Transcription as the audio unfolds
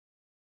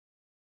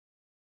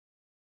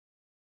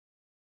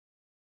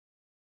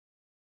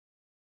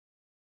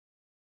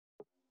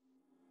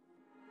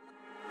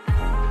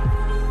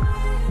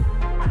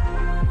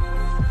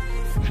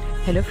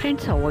Hello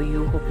friends, how are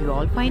you? Hope you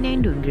all fine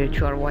and doing great.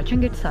 You are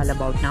watching It's All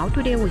About Now.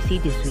 Today we see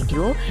this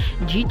video,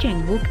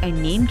 Chang Wook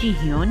and name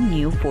Hyun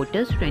new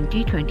photos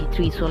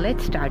 2023. So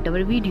let's start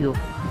our video.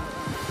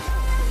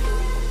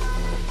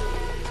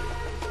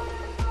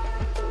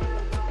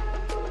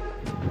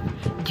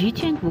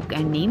 Chang Wook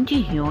and name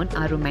Hyun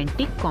are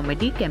romantic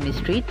comedy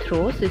chemistry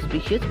through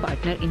suspicious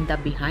partner in the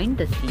behind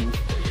the scenes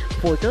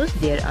photos.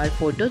 There are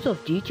photos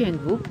of Chang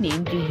Wook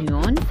named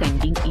Hyun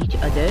sending each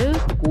other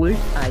cold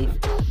eyes.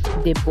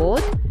 They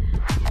both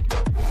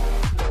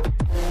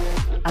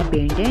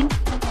abandon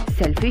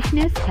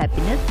selfishness,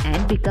 happiness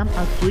and become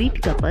a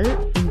sweet couple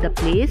in the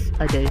place.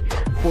 Other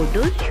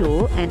photos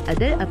show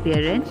another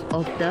appearance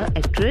of the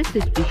actress'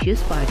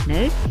 suspicious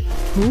partner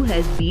who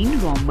has been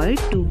rumored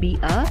to be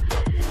a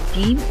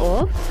team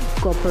of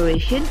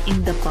cooperation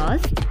in the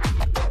past.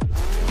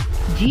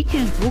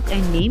 Chang Wook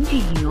and name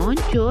Hyun,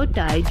 Cho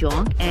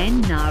Tae-jong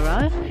and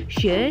Nara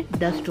share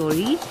the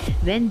story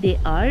when they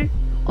are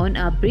on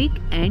a break,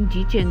 and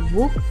Chang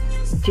Wook,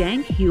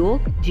 Jang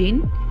Hyuk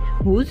Jin,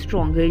 who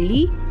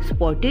strongly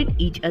spotted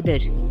each other.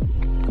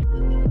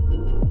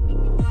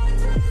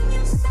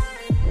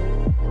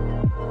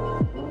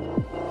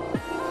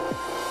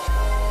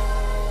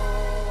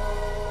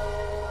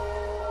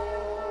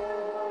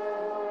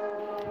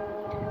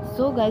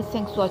 So guys,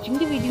 thanks for watching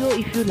the video.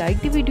 If you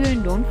like the video,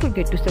 and don't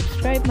forget to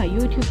subscribe my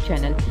YouTube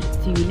channel.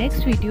 See you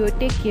next video.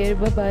 Take care.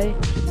 Bye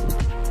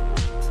bye.